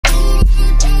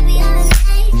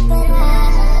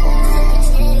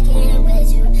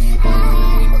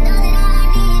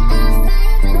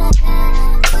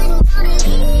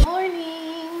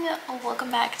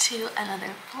to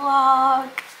another vlog.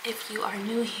 If you are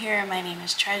new here, my name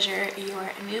is Treasure,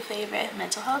 your new favorite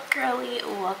mental health girly.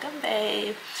 Welcome,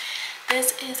 babe.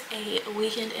 This is a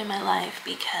weekend in my life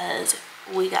because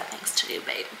we got things to do,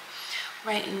 babe.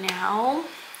 Right now,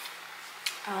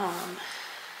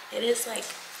 it is like,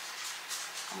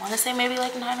 I want to say maybe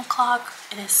like 9 o'clock.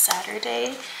 It is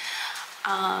Saturday.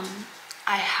 I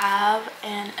have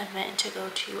an event to go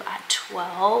to at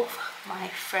 12. My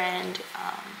friend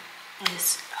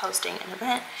is hosting an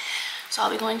event, so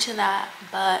I'll be going to that.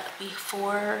 But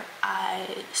before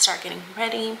I start getting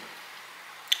ready,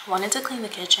 I wanted to clean the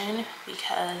kitchen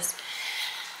because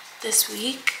this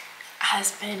week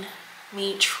has been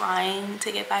me trying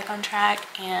to get back on track,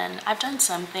 and I've done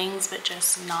some things but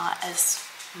just not as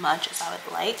much as I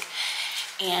would like.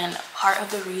 And part of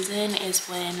the reason is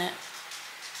when,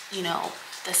 you know,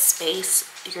 the space,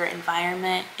 your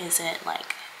environment isn't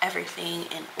like everything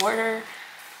in order,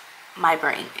 my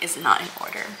brain is not in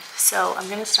order. So I'm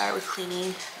gonna start with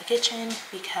cleaning the kitchen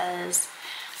because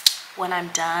when I'm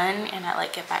done and I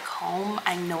like get back home,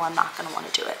 I know I'm not gonna want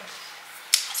to do it.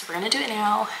 So we're gonna do it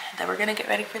now, then we're gonna get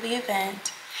ready for the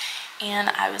event. And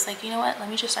I was like, you know what, let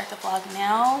me just start the vlog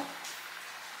now,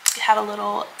 have a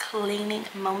little cleaning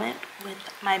moment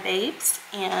with my babes,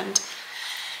 and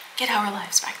get our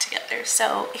lives back together.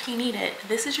 So if you need it,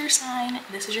 this is your sign,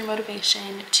 this is your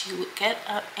motivation to get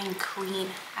up and clean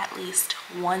at least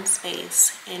one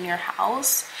space in your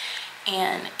house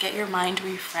and get your mind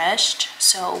refreshed,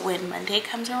 so when Monday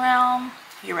comes around,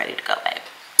 you're ready to go, babe.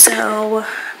 So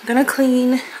I'm gonna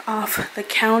clean off the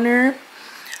counter,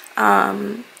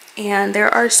 and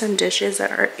there are some dishes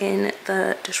that are in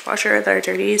the dishwasher that are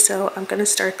dirty, so I'm gonna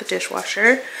start the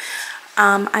dishwasher.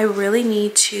 I really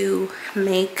need to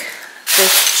make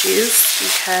this juice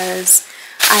because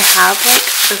I have like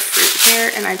the fruit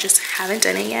here and I just haven't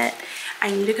done it yet.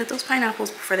 I need to cut those pineapples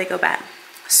before they go bad.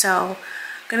 So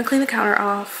I'm gonna clean the counter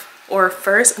off, or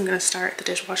first I'm gonna start the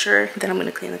dishwasher, then I'm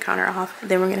gonna clean the counter off,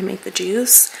 then we're gonna make the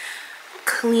juice,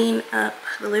 clean up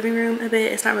the living room a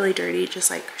bit. It's not really dirty, just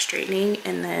like straightening,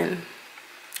 and then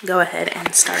go ahead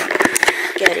and start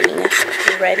getting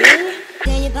ready.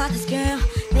 Tell you about this girl,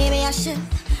 maybe I should.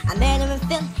 I met her in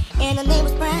Philly, and her name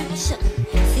was Brian.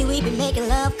 See, we been making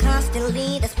love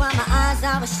constantly. That's why my eyes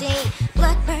are a shade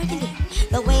blood burgundy.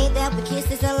 The way that we kiss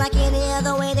isn't like any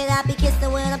other way that I be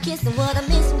kissing when I'm kissing. What I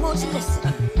miss, won't you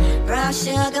listen? Brown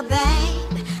sugar,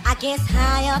 babe. I guess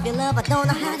high off your love, I don't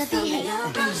know how to behave.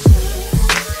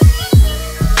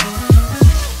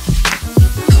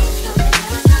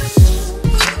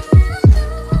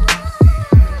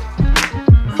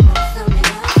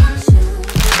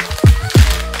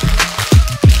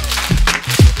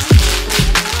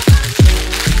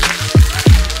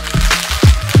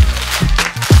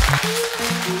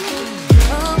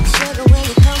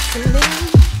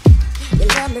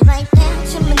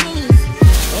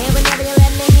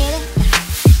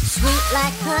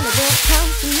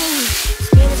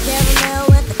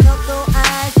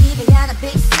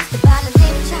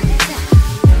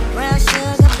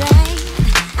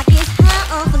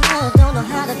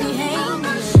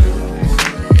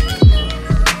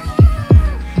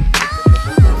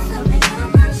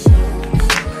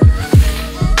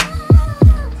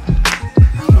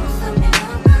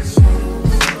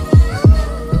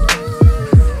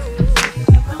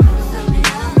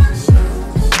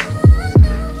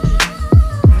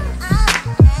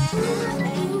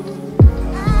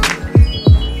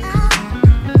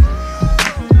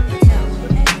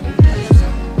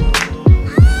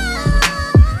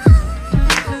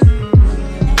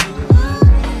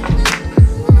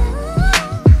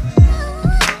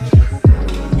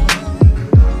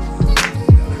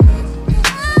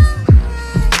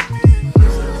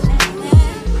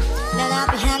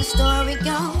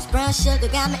 Sugar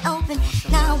got me open,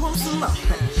 now I want some more.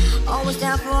 Always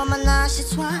down for my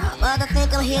nonchalant, but I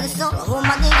think I'm here to solo. Who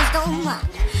my niggas don't mind.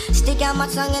 Stick out my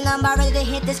tongue and I'm about ready to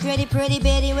hit this gritty, pretty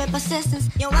bitty with persistence.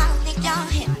 Yo, I don't think y'all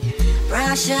hit me.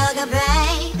 Brown sugar,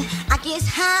 babe. I guess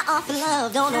high off of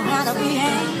love, don't know how to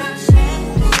behave.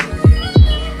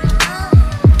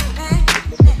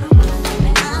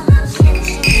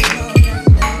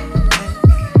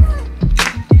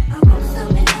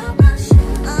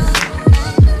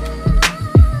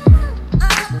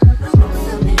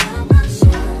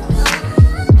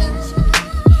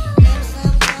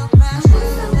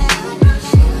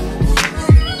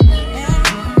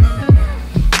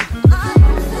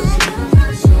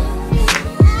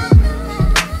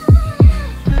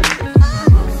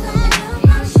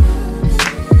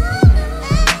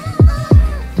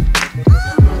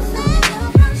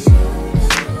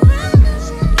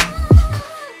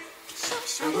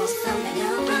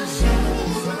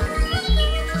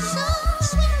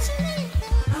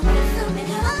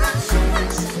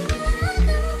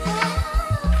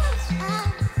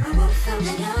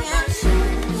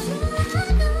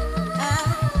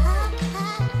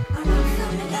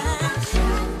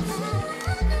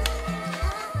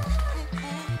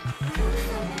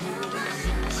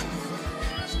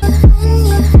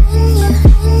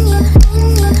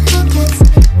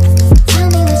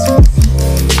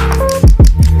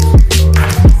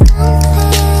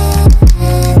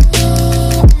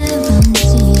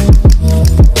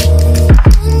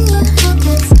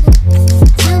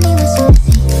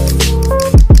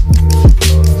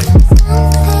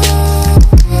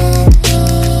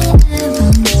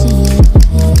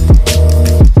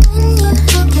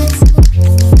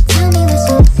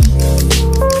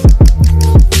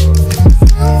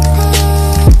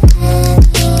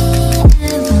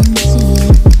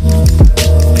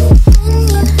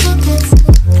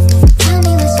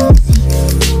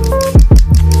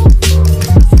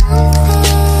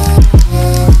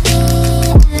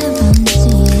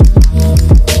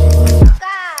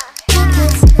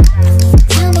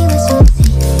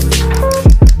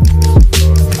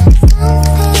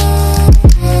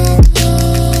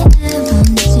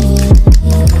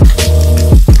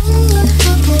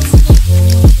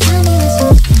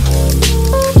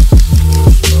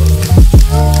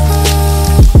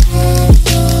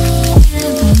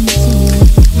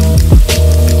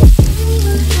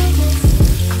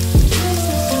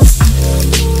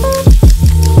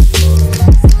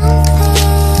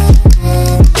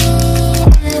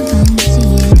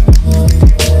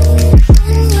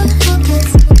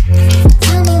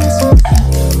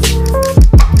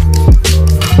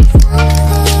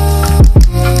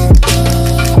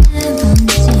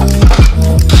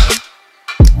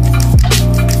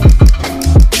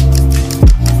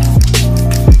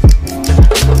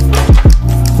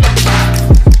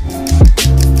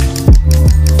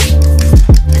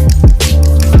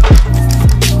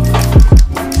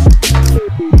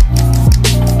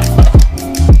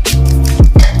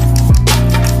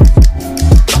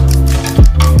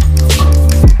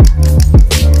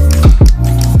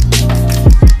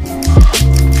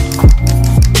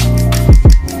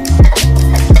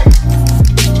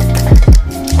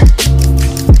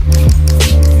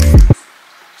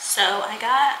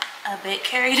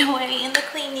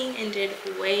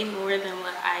 way more than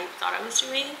what I thought I was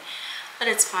doing, but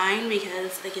it's fine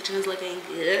because the kitchen is looking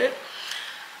good.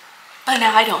 But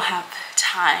now I don't have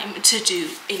time to do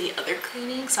any other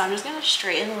cleaning, so I'm just gonna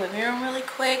straighten the living room really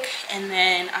quick, and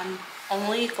then I'm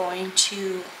only going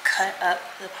to cut up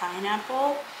the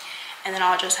pineapple, and then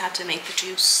I'll just have to make the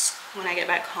juice when I get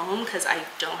back home because I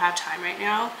don't have time right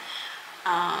now.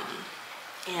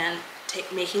 And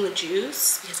making the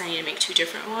juice, because I need to make 2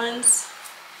 different ones,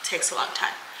 takes a long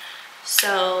time.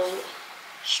 So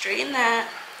straighten that,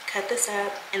 cut this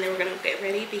up, and then we're gonna get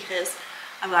ready because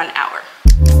I've got an hour.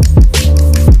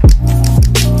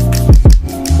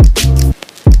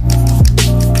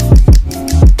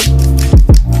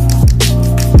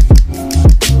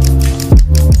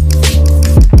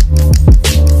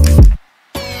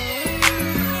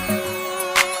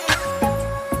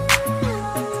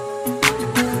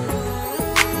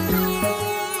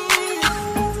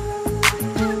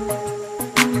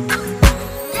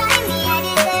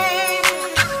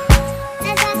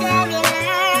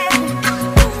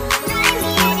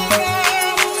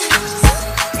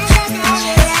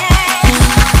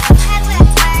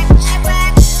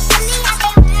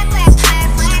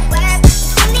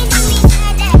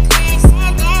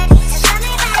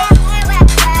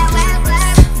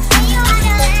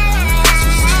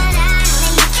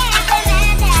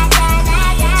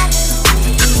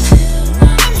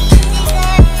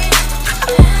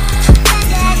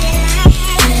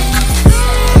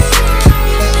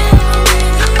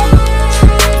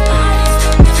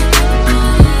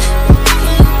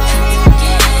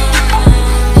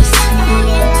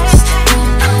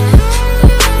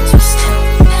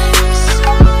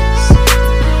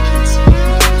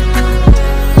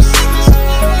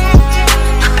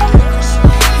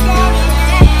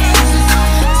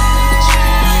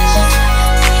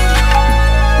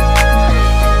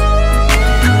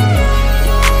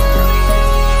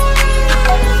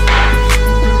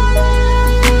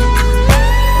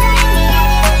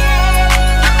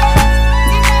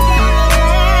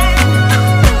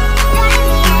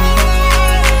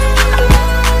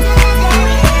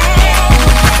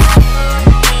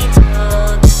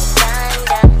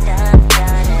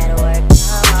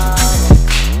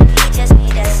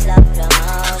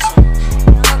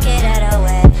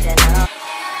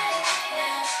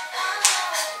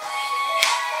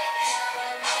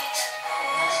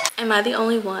 Am I the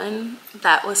only one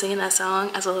that was singing that song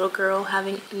as a little girl,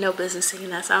 having no business singing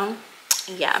that song?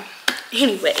 Yeah.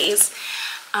 Anyways,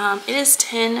 it is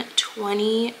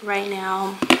 10:20 right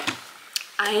now.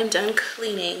 I am done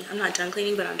cleaning. I'm not done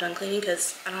cleaning, but I'm done cleaning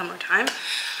because I don't have more time.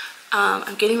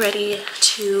 I'm getting ready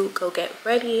to go get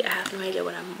ready. I have no idea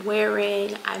what I'm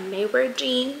wearing. I may wear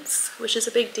jeans, which is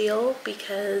a big deal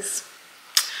because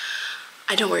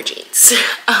I don't wear jeans.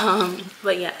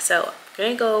 But yeah, so I'm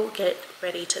gonna go get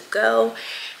ready to go,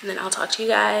 and then I'll talk to you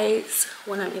guys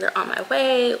when I'm either on my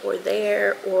way or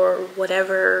there, or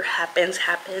whatever happens,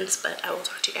 but I will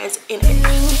talk to you guys in it.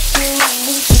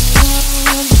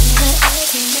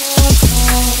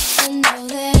 I know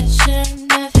that I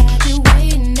shouldn't have had you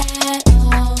waiting at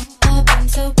all. I've been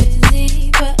so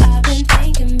busy, but I've been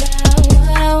thinking about what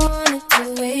I wanna do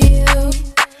with you.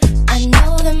 I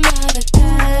know them other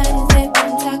guys, they've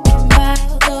been talking about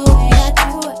the way I do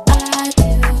what I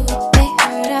do. They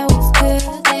heard I was good,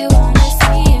 they wanna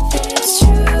see if it's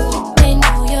true. They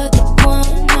know you're the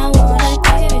one I wanna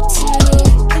give it to.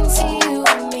 Can see you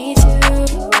and me too.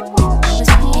 I was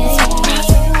me and you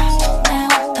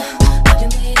now. I've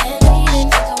been waiting,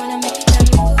 I wanna make that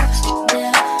move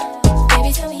now. Baby,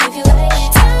 tell me if you like it.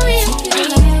 Tell me if you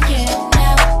like it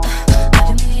now.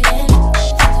 I've been waiting,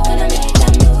 I wanna make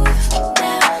that move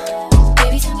now.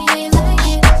 Baby, tell me how you like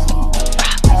it.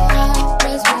 I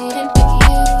was waiting for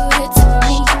you to tell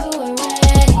me you were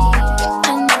ready.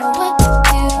 I know what to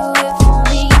do if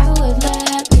only you would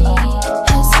let me.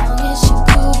 As long as you're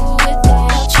cool with it,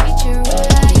 I'll treat you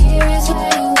right. Here is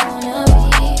where you wanna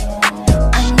be.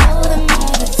 I know them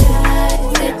other guys,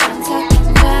 they've been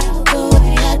talking about the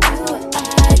way I do what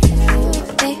I do.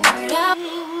 They heard I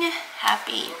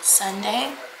Happy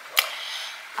Sunday.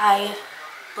 I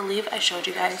believe I showed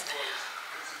you guys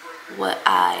what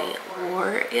I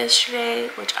wore yesterday,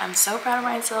 which I'm so proud of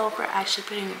myself for actually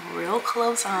putting real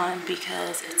clothes on,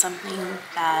 because it's something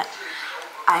that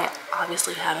I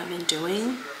obviously haven't been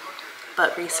doing,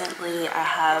 but recently I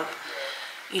have,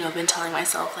 you know, been telling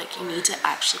myself, like, you need to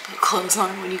actually put clothes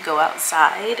on when you go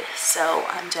outside. So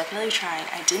I'm definitely trying.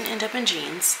 I didn't end up in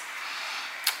jeans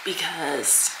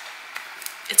because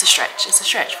it's a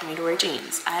stretch for me to wear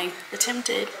jeans. I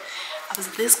attempted, I was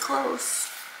this close,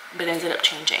 but ended up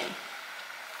changing.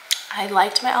 I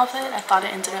liked my outfit. I thought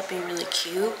it ended up being really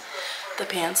cute, the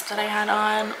pants that I had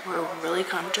on were really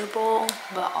comfortable,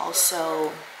 but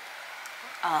also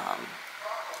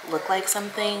look like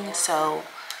something, so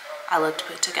I looked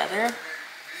put together.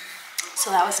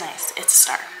 So that was nice. It's a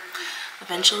start.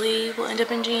 Eventually we'll end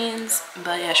up in jeans,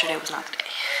 but yesterday was not the day.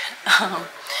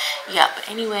 Yeah, but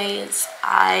anyways,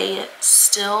 I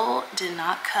still did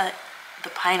not cut the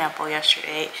pineapple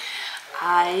yesterday.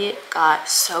 I got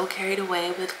so carried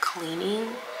away with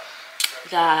cleaning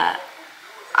that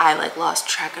I like lost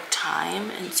track of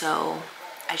time, and so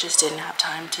I just didn't have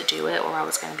time to do it, or I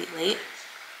was going to be late.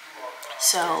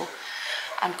 So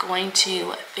I'm going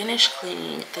to finish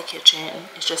cleaning the kitchen.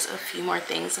 It's just a few more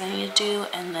things that I need to do,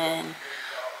 and then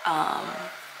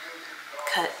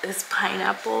cut this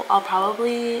pineapple. I'll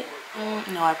probably,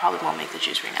 no, I probably won't make the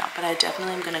juice right now, but I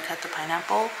definitely am going to cut the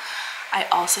pineapple. I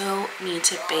also need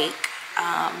to bake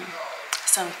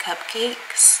some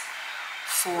cupcakes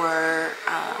for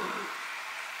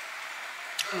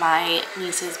my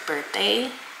niece's birthday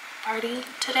party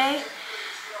today.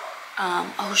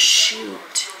 Oh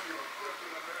shoot,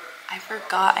 I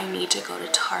forgot I need to go to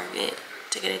Target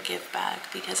to get a gift bag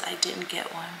because I didn't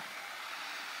get one.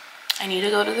 I need to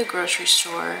go to the grocery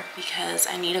store because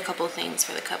I need a couple things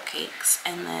for the cupcakes,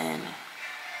 and then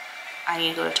I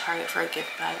need to go to Target for a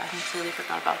gift bag. I completely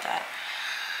forgot about that.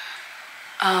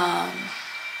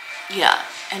 Yeah,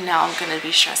 and now I'm gonna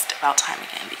be stressed about time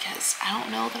again because I don't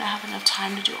know that I have enough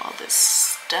time to do all this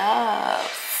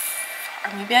stuff.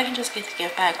 Or maybe I can just get the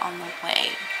gift bag on the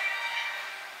way,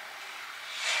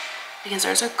 because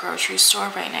there's a grocery store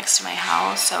right next to my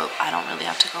house, so I don't really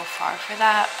have to go far for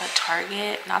that. But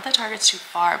Target, not that Target's too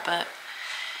far, but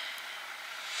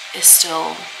it's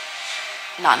still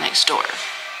not next door.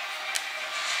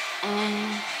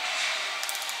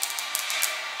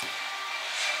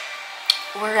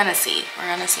 We're gonna see. We're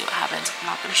gonna see what happens. I'm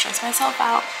not gonna stress myself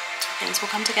out. Things will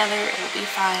come together. It'll be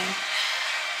fine.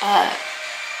 But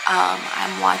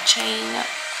I'm watching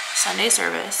Sunday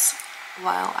service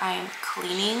while I'm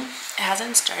cleaning. It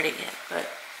hasn't started yet, but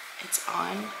it's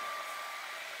on.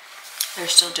 They're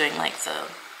still doing like the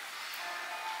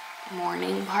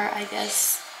morning part, I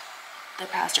guess. The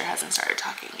pastor hasn't started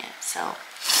talking yet, so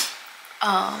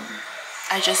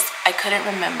I couldn't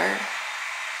remember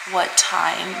what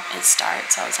time it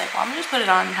starts, so I was like, well, I'm gonna just put it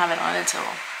on and have it on until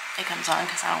it comes on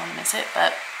because I don't want to miss it.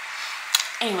 But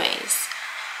anyways,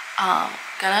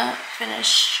 gonna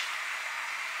finish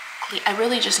I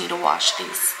really just need to wash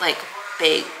these like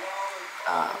big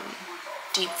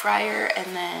deep fryer,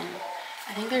 and then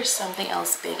I think there's something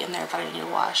else big in there that I need to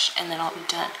wash, and then I'll be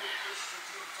done.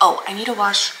 Oh, I need to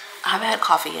wash, I haven't had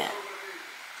coffee yet.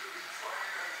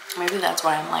 Maybe that's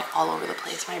why I'm like all over the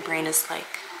place. My brain is like,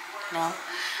 you know,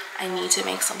 I need to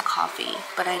make some coffee,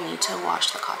 but I need to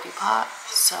wash the coffee pot.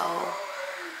 So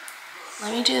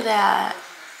let me do that,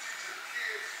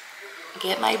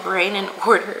 get my brain in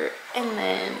order, and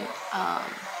then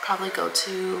probably go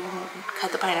to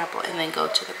cut the pineapple and then go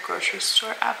to the grocery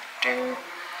store after,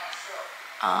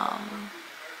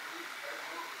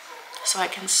 so I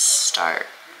can start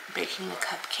baking the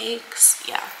cupcakes.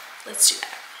 Yeah, let's do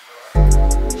that.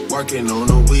 Working on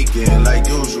a weekend like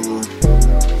usual,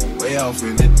 way off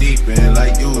in the deep end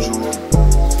like usual.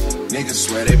 Niggas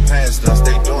swear they passed us,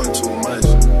 they doing too much.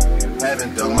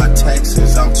 Haven't done my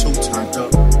taxes, I'm too turned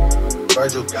up.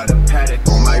 Virgil got a paddock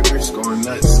on my wrist going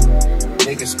nuts.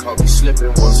 Niggas caught me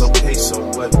slipping, was okay, so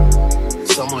what?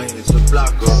 Someone hit the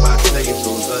block up, I tell you it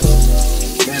was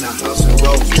us. Man, a house in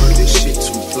Rosewood, this shit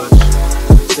too plush.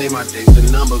 Say my day's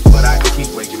the number, but I keep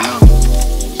waking up.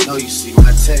 Know you see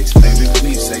my text, baby,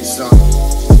 please say something.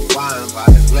 Wine by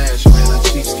the flash, man, the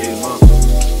cheeks get lump.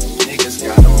 Niggas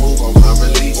gotta move on my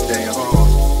release day hard.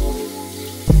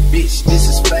 Bitch, this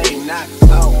is fame, not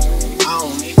out. I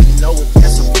don't even know what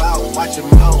that's about. Watch your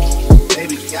mouth.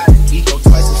 Baby got an ego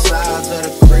twice the size of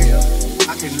the crib.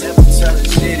 I can never tell a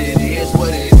shit, it is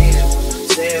what it is.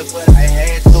 Said what I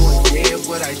had to and did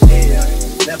what I did.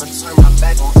 Never turn my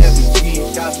back on every G,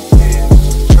 got me dead.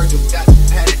 Virgil got the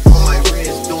paddock on my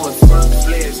wrist, doing front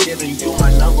flares. Giving you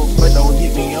my number, but don't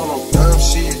hit me on no dumb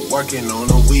shit. Working on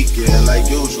a weekend like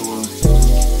usual,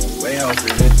 way off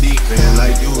in the deep end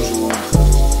like usual.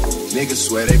 Niggas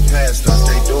swear they passed us,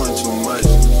 they doing too much.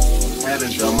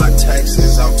 Haven't done my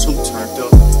taxes, I'm too turned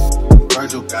up.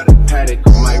 Virgil got a paddock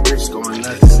on my wrist going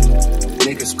nuts.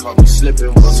 Niggas caught me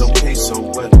slipping, was okay, so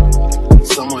what?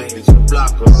 Someone hit the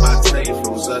block up, I tell you it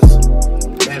was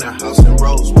us. Man, a house in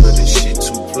Rosewood, this shit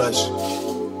too plush.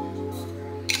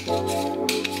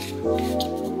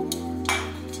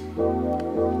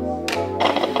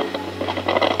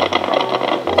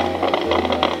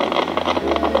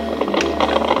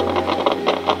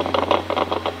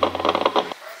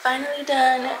 finally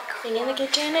done cleaning the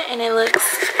kitchen and it looks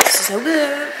so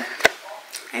good.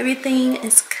 Everything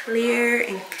is clear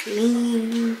and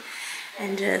clean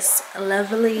and just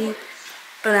lovely.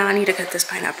 But now I need to cut this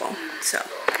pineapple. So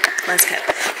let's cut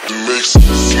it.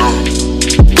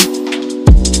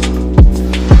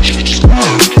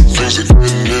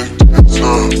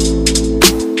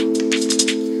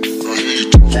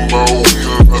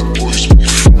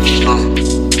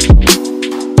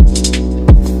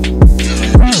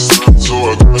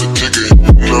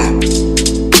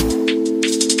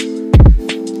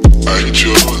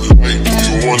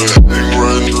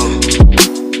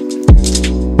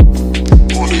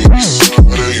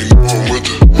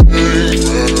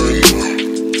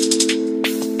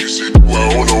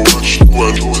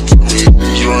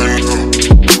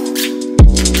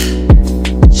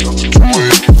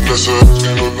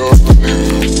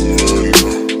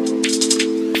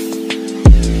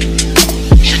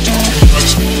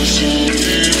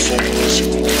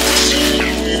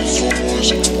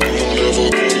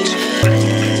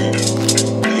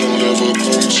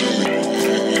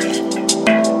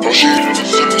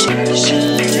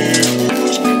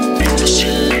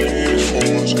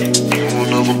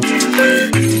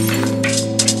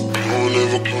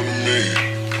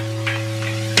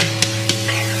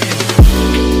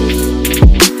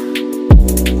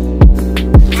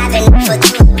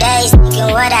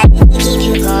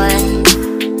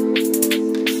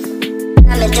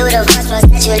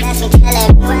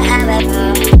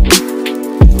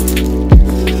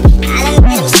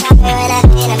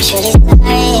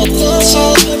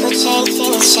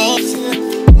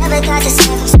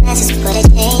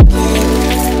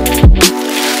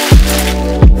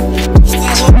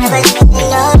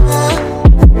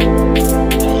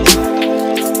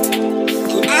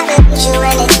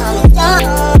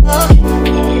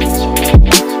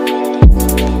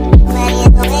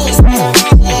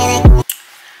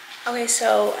 Okay,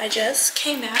 so I just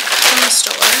came back from the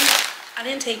store. I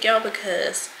didn't take y'all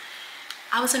because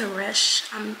I was in a rush.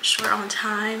 I'm short on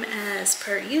time as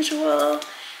per usual.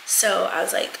 So I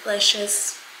was like, let's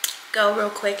just go real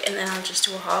quick and then I'll just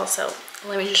do a haul. So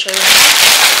let me just show you.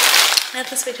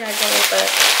 Nothing spectacular, but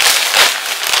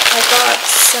I got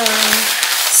some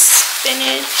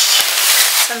spinach,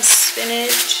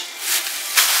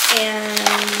 and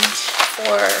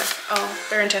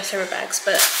they're in Tupperware bags,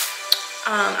 but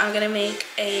I'm gonna make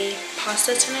a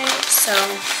pasta tonight, so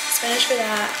spinach for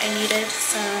that. I needed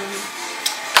some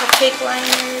cupcake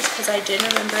liners because I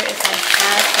didn't remember if I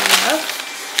had enough.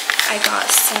 I got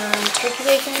some turkey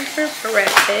bacon for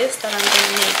breakfast that I'm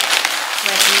gonna make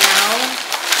right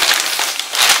now.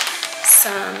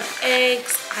 Some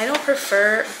eggs. I don't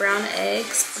prefer brown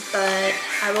eggs, but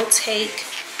I will take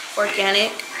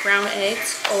organic brown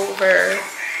eggs over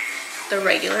the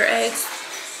regular eggs.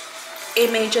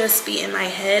 It may just be in my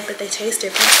head, but they taste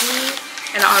different to me,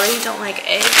 and I already don't like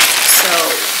eggs,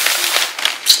 so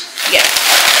yeah.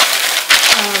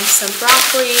 Some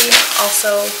broccoli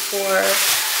also for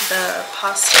the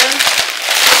pasta.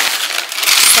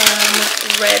 Some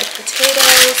red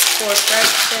potatoes for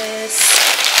breakfast.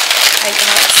 I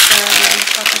got some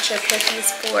chocolate chip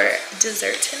cookies for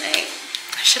dessert tonight.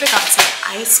 I should have got some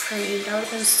ice cream. That would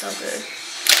have been so good.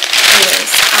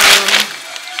 Anyways,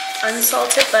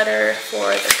 unsalted butter for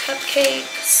the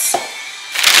cupcakes.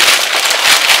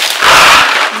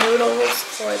 Noodles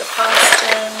for the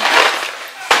pasta.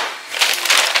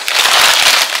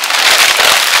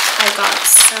 I got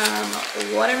some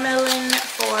watermelon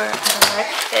for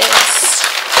breakfast.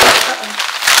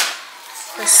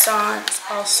 Croissants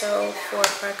also for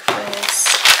breakfast.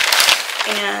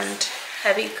 And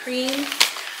heavy cream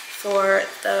for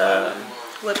the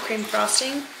whipped cream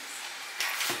frosting.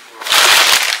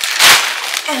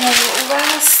 And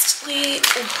lastly,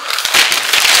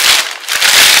 I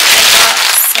got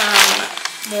some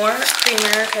more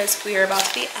creamer because we are about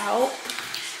to be out.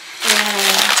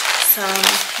 And some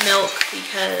milk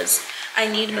because I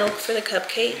need milk for the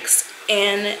cupcakes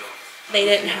and they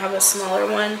didn't have a smaller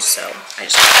one, so I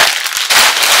just got that.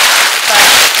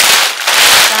 But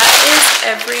that is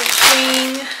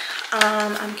everything.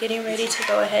 I'm getting ready to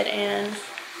go ahead and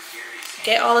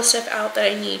get all the stuff out that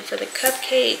I need for the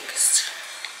cupcakes,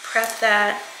 prep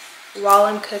that while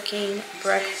I'm cooking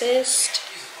breakfast.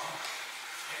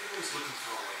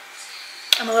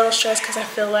 I'm a little stressed because I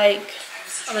feel like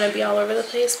I'm gonna be all over the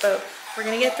place, but we're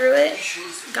gonna get through it.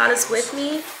 God is with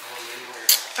me.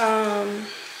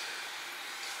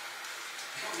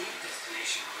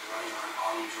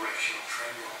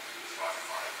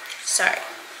 Sorry,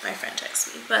 my friend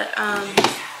texted me, but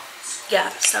yeah,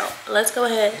 so let's go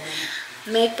ahead,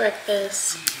 make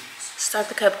breakfast, start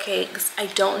the cupcakes. I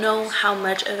don't know how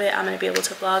much of it I'm gonna be able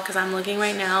to vlog because I'm looking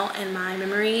right now and my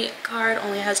memory card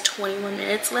only has 21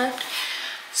 minutes left.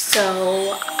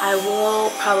 So I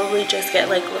will probably just get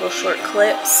like little short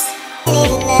clips.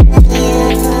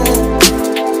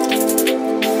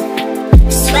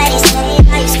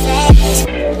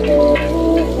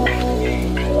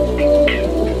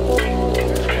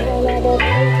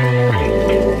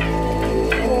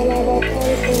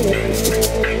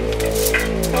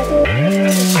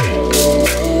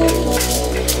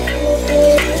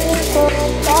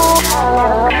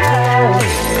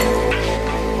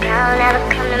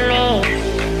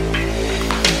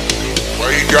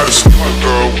 Gotta start,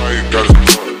 girl, why you gotta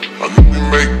start? I know you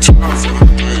make time for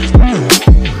the things that you want.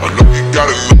 I know you got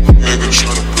another nigga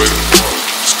tryna play the part.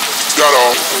 You got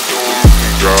all the doing money,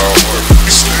 God.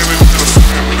 You standing in the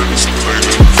family, and it's still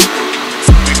ain't in the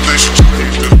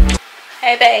family.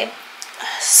 Hey babe,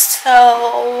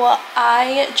 so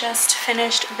I just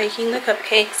finished baking the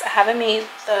cupcakes. I haven't made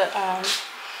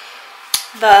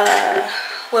the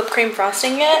whipped cream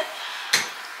frosting yet.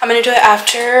 I'm gonna do it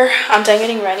after I'm done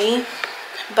getting ready.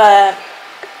 But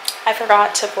I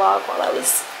forgot to vlog while I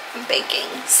was baking,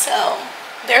 so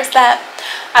there's that.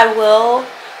 I will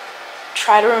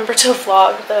try to remember to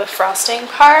vlog the frosting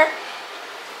part,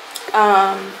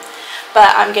 but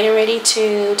I'm getting ready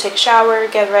to take a shower,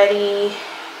 get ready,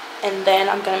 and then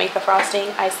I'm gonna make the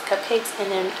frosting, ice the cupcakes,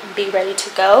 and then be ready to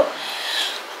go.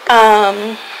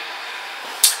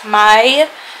 My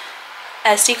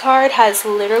SD card has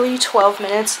literally 12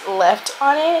 minutes left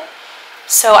on it.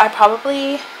 So I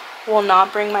probably will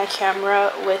not bring my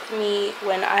camera with me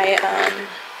when I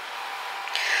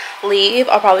leave.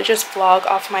 I'll probably just vlog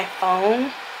off my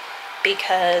phone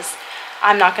because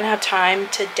I'm not going to have time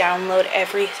to download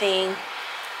everything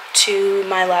to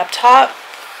my laptop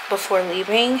before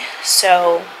leaving.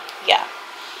 So yeah,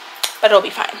 but it'll be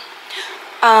fine.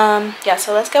 Yeah,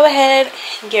 so let's go ahead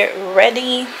and get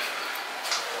ready.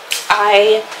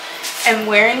 I am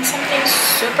wearing something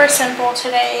super simple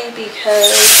today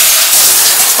because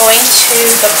going to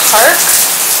the park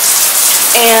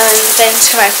and then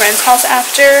to my friend's house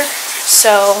after.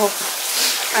 So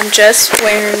I'm just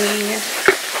wearing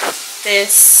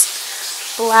this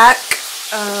black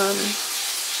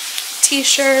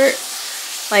t-shirt,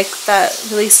 like that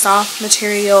really soft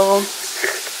material,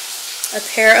 a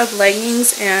pair of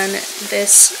leggings, and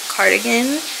this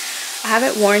cardigan. I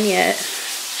haven't worn yet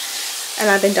and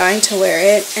I've been dying to wear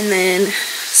it, and then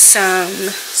some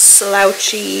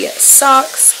slouchy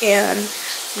socks and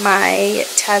my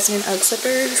Tasman Ugg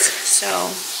slippers.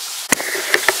 So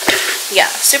yeah,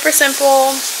 super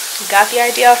simple. Got the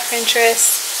idea off Pinterest.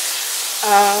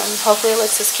 Hopefully it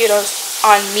looks as cute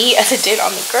on me as it did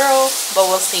on the girl, but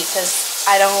we'll see because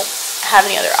I don't have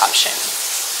any other option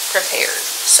prepared,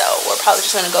 so we're probably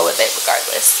just gonna go with it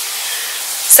regardless.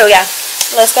 So yeah,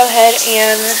 let's go ahead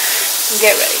and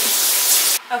get ready.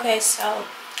 Okay, so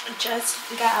just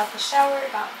got out the shower,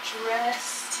 got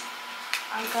dressed.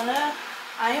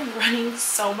 I am running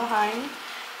so behind,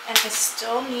 and I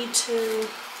still need to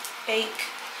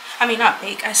bake. I mean, not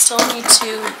bake. I still need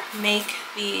to make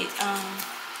the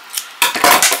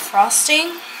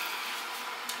frosting,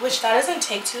 which that doesn't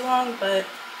take too long, but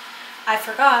I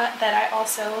forgot that I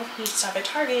also need to stop at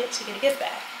Target to get a gift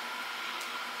bag.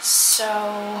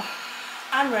 So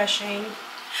I'm rushing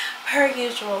per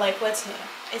usual. Like, what's new?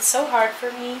 It's so hard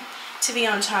for me to be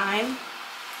on time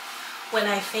when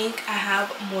I think I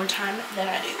have more time than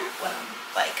I do when I'm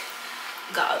like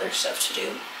got other stuff to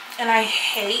do. And I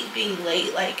hate being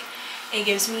late. Like, it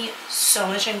gives me so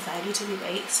much anxiety to be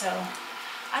late. So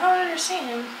I don't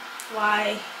understand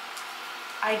why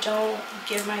I don't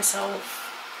give myself,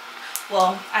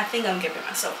 well, I think I'm giving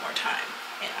myself more time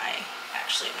and I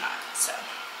actually am not. So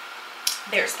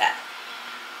there's that.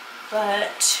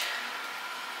 But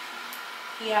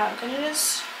yeah, I'm gonna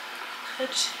just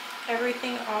put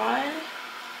everything on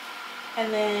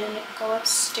and then go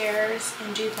upstairs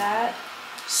and do that.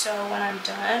 So when I'm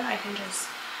done, I can just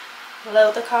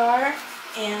load the car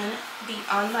and be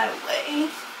on my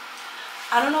way.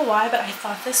 I don't know why, but I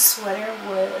thought this sweater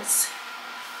was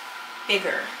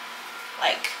bigger,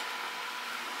 like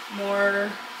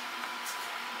more,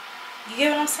 you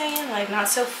get what I'm saying? Like, not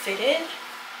so fitted.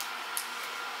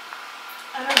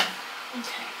 I don't know.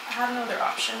 Okay, I have no other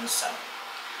option, so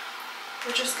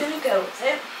we're just gonna go with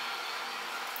it.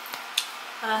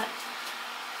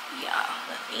 Yeah,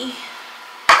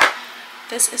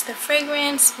 this is the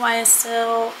fragrance,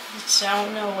 YSL.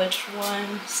 Don't know which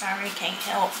one. Sorry, can't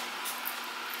help.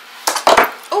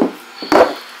 Oh,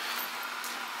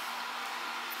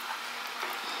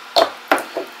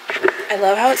 I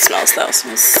love how it smells though. It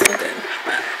smells so good.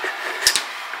 But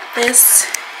this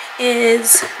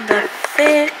is the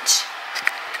fit.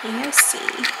 Can you guys see?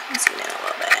 Let me zoom in a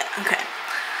little bit. Okay.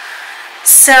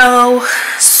 So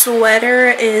sweater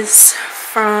is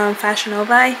from Fashion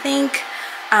Nova, I think.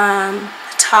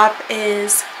 Top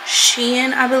is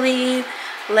Shein, I believe.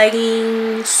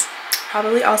 Leggings,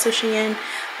 probably also Shein.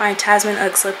 My Tasman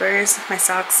Ugg slippers, my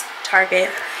socks,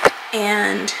 Target,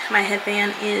 and my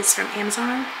headband is from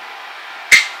Amazon.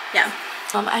 Yeah.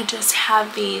 I just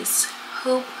have these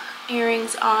hoop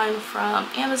earrings on from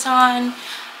Amazon,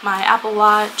 my Apple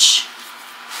Watch,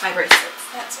 my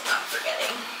bracelets. That's what I'm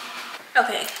forgetting.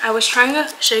 Okay, I was trying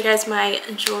to show you guys my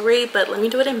jewelry, but let me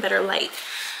do it in better light.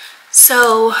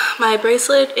 So my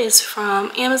bracelet is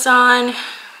from Amazon,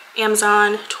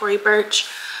 Tory Burch,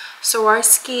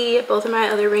 Swarovski. Both of my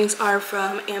other rings are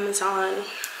from Amazon.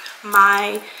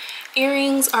 My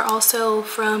earrings are also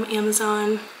from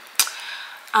Amazon.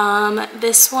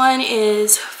 This one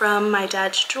is from my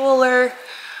dad's jeweler,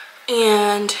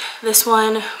 and this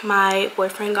one my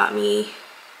boyfriend got me,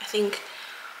 I think,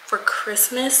 for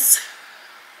Christmas.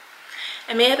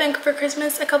 It may have been for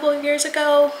Christmas a couple of years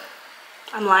ago.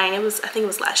 I'm lying, I think it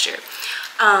was last year.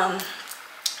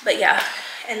 But yeah,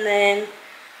 and then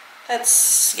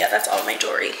that's all my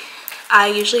jewelry. I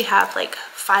usually have like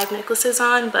 5 necklaces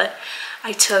on, but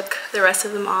I took the rest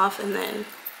of them off, and then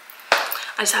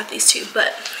I just have these 2.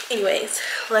 But anyways,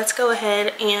 let's go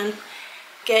ahead and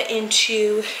get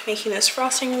into making this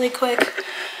frosting really quick.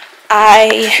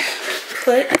 I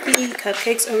put the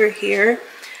cupcakes over here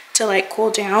to like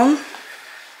cool down,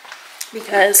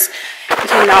 because you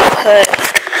cannot put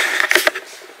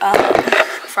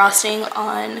frosting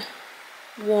on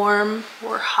warm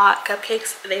or hot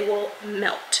cupcakes. They will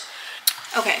melt.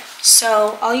 Okay,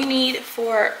 so all you need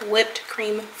for whipped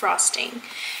cream frosting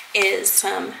is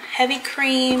some heavy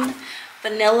cream,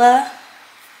 vanilla.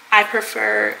 I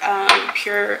prefer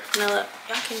pure vanilla.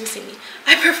 Y'all can't even see me.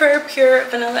 I prefer pure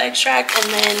vanilla extract,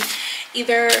 and then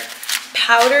either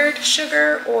powdered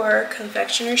sugar or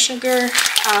confectioner sugar.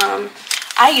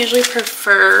 I usually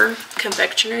prefer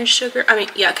confectioner sugar.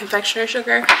 Confectioner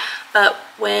sugar. But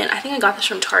I think I got this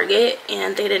from Target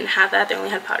and they didn't have that. They only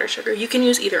had powdered sugar. You can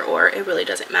use either or. It really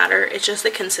doesn't matter. It's just the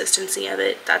consistency of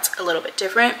it that's a little bit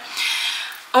different.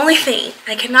 Only thing,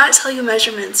 I cannot tell you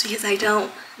measurements because I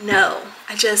don't know.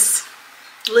 I just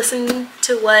listen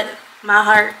to what my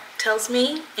heart tells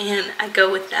me and I go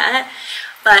with that.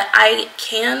 But I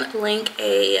can link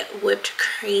a whipped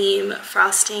cream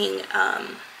frosting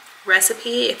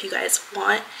recipe if you guys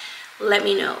want. Let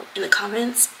me know in the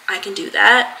comments. I can do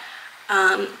that.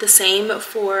 The same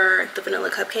for the vanilla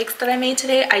cupcakes that I made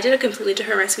today. I did a completely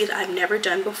different recipe that I've never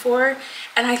done before,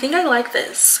 and I think I like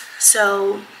this.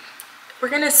 So we're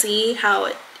gonna see how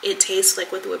it tastes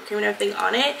like with the whipped cream and everything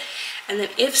on it, and then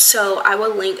if so, I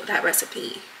will link that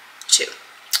recipe too.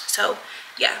 So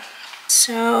yeah.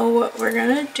 So we're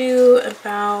gonna do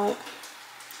about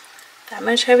that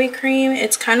much heavy cream.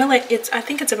 It's kind of like, I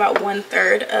think it's about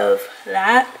 1/3 of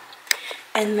that,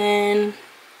 and then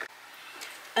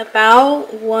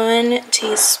about 1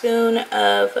 teaspoon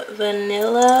of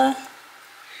vanilla,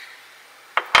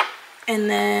 and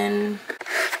then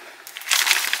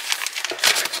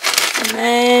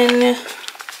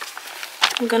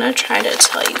I'm gonna try to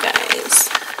tell you guys,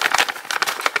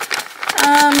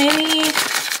 maybe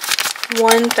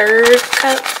 1/3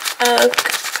 cup of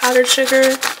powdered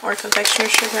sugar or confectioner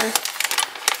sugar,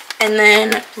 and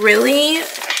then really,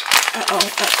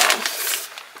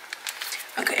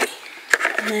 okay,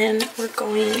 and then we're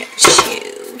going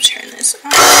to turn this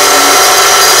on.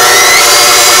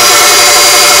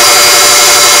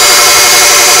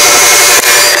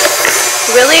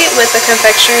 Really, with the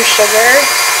confectioner sugar,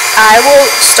 I will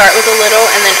start with a little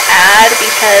and then add,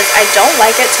 because I don't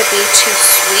like it to be too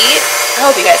sweet. I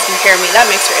hope you guys can hear me. That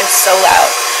mixer is so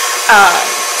loud.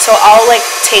 So I'll like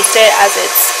taste it as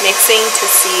it's mixing to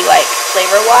see like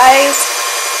flavor wise.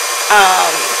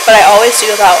 But I always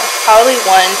do about probably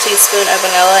 1 teaspoon of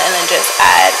vanilla and then just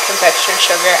add confectioner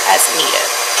sugar as needed.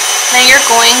 Then you're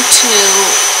going to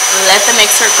let the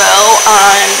mixer go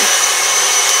on,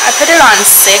 I put it on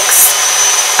 6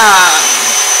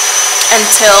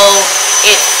 until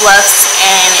it fluffs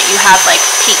and you have like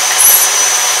peaks.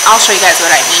 I'll show you guys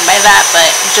what I mean by that, but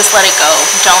just let it go.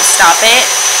 Don't stop it.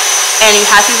 And you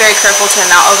have to be very careful to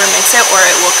not overmix it or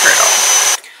it will curdle.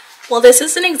 Well, this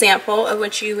is an example of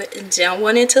what you don't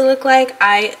want it to look like.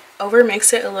 I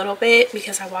overmixed it a little bit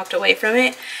because I walked away from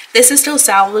it. This is still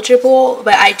salvageable,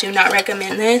 but I do not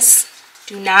recommend this.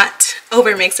 Do not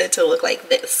overmix it to look like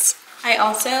this. I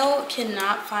also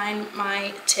cannot find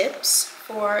my tips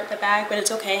for the bag, but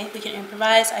it's okay, we can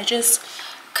improvise. I just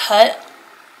cut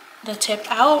the tip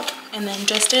out and then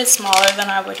just did smaller than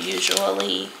I would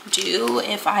usually do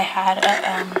if I had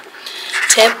a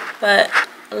tip. But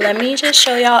let me just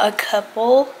show y'all a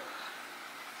couple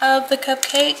of the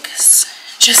cupcakes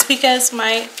just because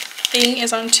my thing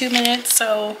is on 2 minutes,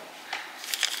 so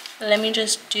let me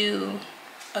just do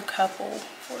a couple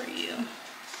for you.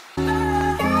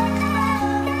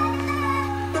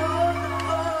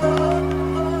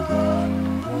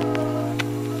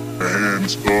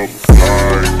 Hands up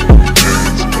high,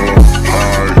 hands up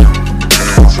high,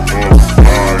 hands up high,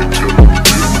 till I'm getting the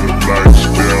lights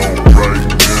down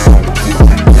right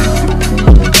now.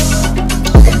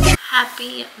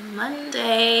 Happy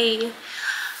Monday.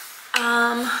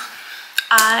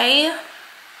 I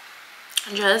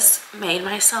just made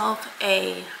myself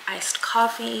a iced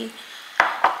coffee.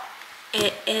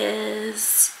 It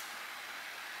is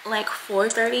like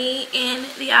 4:30 in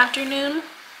the afternoon.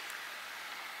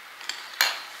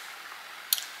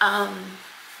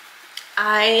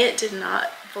 I did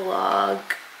not vlog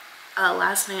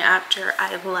last night after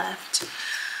I left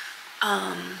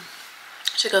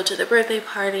to go to the birthday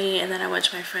party, and then I went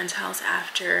to my friend's house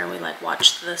after and we like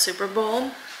watched the Super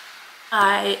Bowl.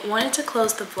 I wanted to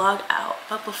close the vlog out,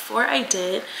 but before I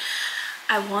did,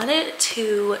 I wanted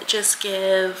to just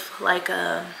give like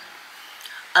a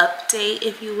update,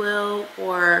 if you will,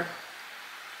 or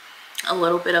a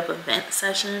little bit of a vent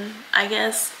session, I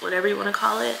guess, whatever you want to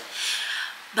call it.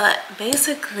 But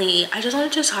basically, I just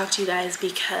wanted to talk to you guys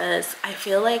because I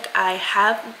feel like I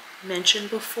have mentioned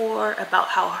before about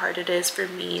how hard it is for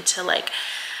me to like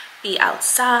be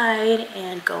outside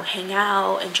and go hang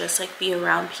out and just like be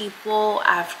around people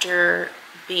after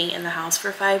being in the house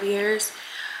for 5 years.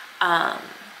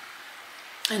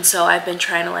 And so I've been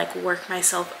trying to like work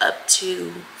myself up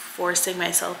to forcing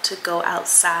myself to go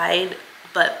outside,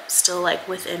 but still like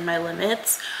within my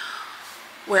limits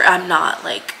where I'm not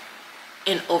like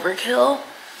in overkill.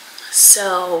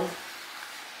 So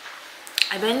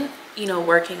I've been, you know,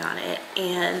 working on it.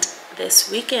 And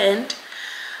this weekend,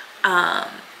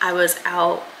 I was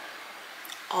out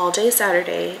all day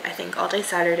Saturday, I think all day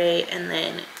Saturday, and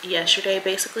then yesterday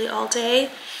basically all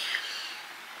day.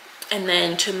 And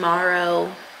then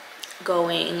tomorrow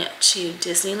going to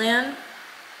Disneyland.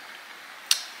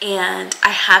 And I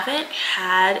haven't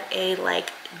had a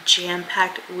like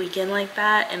jam-packed weekend like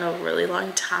that in a really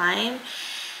long time.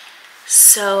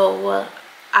 So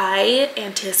I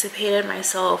anticipated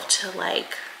myself to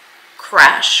like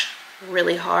crash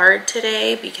really hard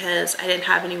today because I didn't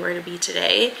have anywhere to be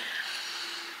today.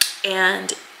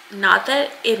 And not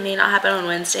that it may not happen on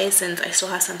Wednesday since I still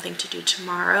have something to do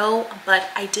tomorrow,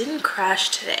 but I didn't crash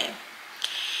today.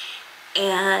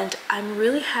 And I'm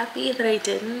really happy that I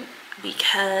didn't,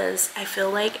 because I feel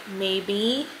like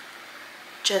maybe,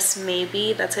 just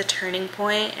maybe, that's a turning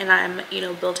point and I'm, you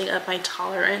know, building up my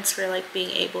tolerance for like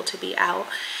being able to be out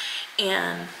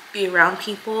and be around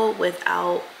people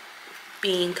without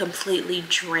being completely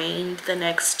drained the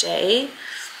next day,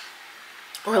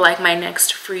 or like my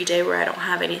next free day where I don't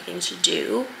have anything to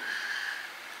do.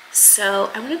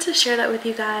 So I wanted to share that with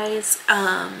you guys,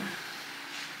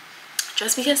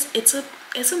 just because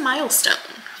it's a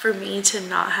milestone for me to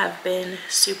not have been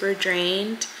super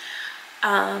drained.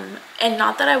 And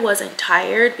not that I wasn't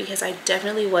tired, because I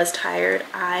definitely was tired.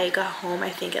 I got home I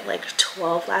think at like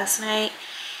 12 last night,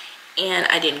 and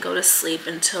I didn't go to sleep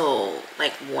until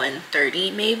like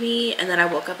 1:30 maybe, and then I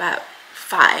woke up at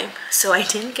 5, so I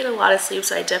didn't get a lot of sleep.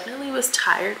 So I definitely was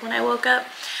tired when I woke up,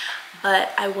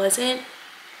 but I wasn't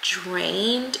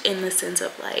drained in the sense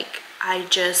of like I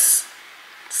just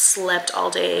slept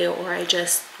all day or I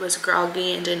just was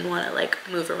groggy and didn't want to like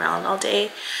move around all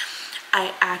day.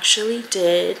 I actually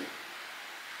did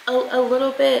a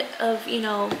little bit of, you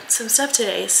know, some stuff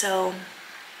today, so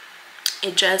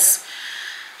it just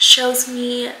shows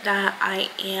me that I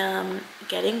am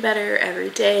getting better every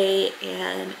day.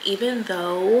 And even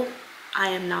though I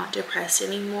am not depressed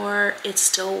anymore, it's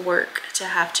still work to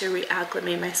have to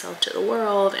reacclimate myself to the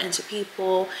world and to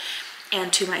people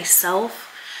and to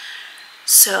myself.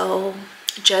 So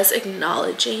just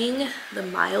acknowledging the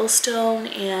milestone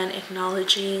and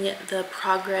acknowledging the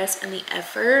progress and the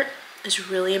effort is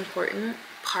really important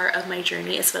part of my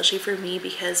journey, especially for me,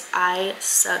 because I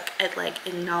suck at like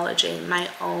acknowledging my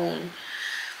own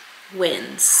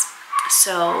wins.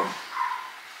 So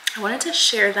I wanted to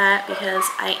share that because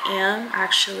I am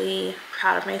actually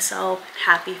proud of myself,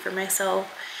 happy for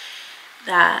myself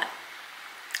that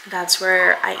that's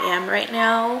where I am right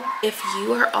now. If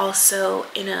you are also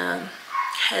in a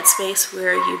headspace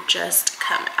where you've just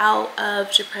come out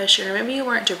of depression, or maybe you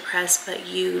weren't depressed, but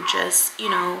you just, you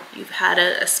know, you've had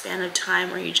a span of time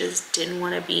where you just didn't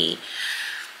want to be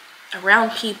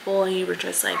around people and you were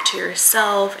just like to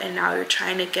yourself, and now you're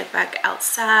trying to get back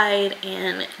outside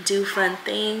and do fun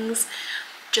things.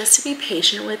 Just to be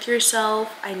patient with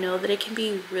yourself. I know that it can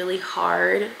be really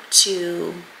hard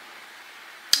to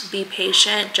be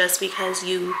patient just because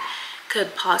you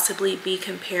could possibly be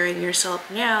comparing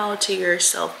yourself now to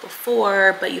yourself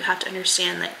before, but you have to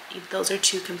understand that those are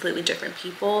two completely different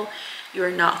people. You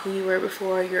are not who you were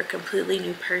before. You're a completely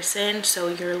new person, so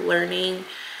you're learning,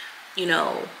 you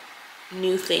know,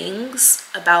 new things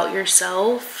about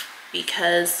yourself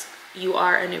because you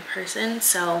are a new person.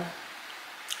 So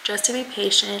just to be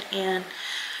patient and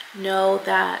know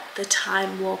that the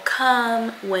time will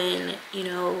come when, you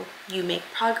know, you make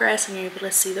progress and you're able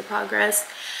to see the progress.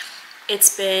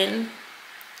 It's been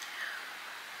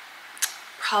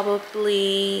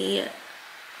probably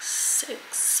 6,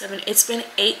 7, it's been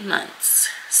 8 months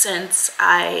since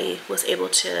I was able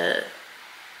to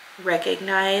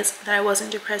recognize that I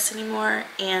wasn't depressed anymore,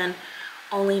 and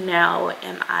only now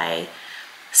am I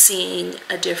seeing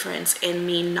a difference in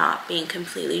me not being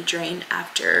completely drained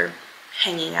after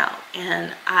hanging out.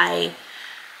 And I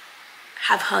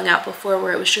have hung out before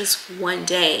where it was just one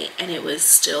day and it was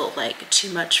still like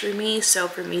too much for me. So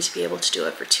for me to be able to do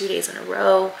it for 2 days in a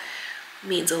row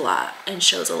means a lot and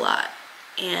shows a lot.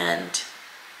 And,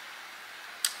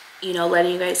 you know,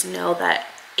 letting you guys know that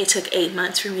it took 8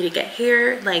 months for me to get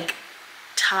here. Like,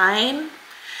 time,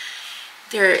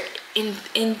 there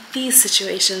in these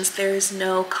situations, there's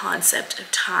no concept of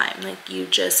time. Like, you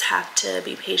just have to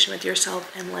be patient with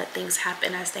yourself and let things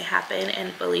happen as they happen.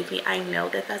 And believe me, I know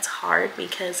that that's hard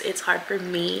because it's hard for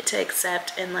me to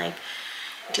accept and like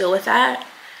deal with that.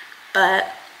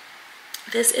 But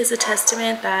this is a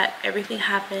testament that everything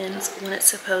happens when it's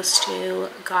supposed to.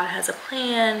 God has a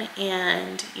plan,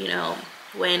 and, you know,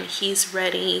 when he's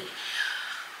ready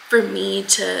for me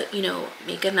to, you know,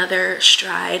 make another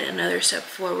stride, another step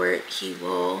forward, he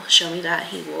will show me that.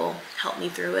 He will help me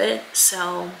through it.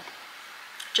 So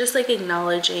just like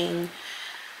acknowledging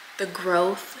the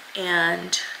growth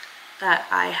and that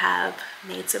I have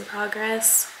made some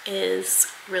progress is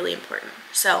really important.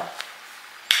 So,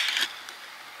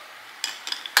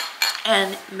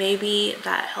 and maybe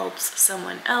that helps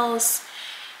someone else.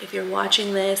 If you're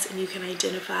watching this and you can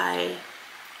identify,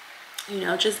 you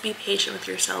know, just be patient with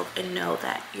yourself and know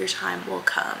that your time will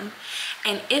come.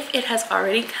 And if it has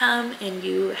already come and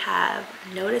you have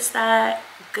noticed that,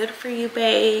 good for you,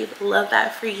 babe. Love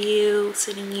that for you.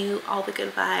 Sending you all the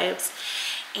good vibes.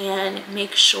 And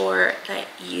make sure that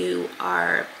you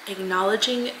are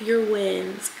acknowledging your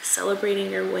wins, celebrating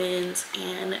your wins,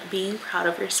 and being proud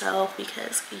of yourself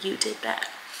because you did that.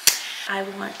 I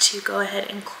want to go ahead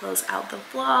and close out the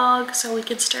vlog so we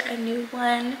can start a new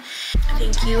one.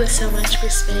 Thank you so much for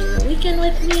spending the weekend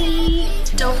with me.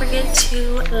 Don't forget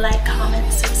to like,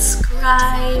 comment,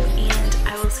 subscribe, and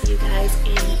I will see you guys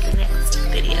in the next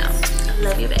video. I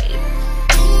love you, babe.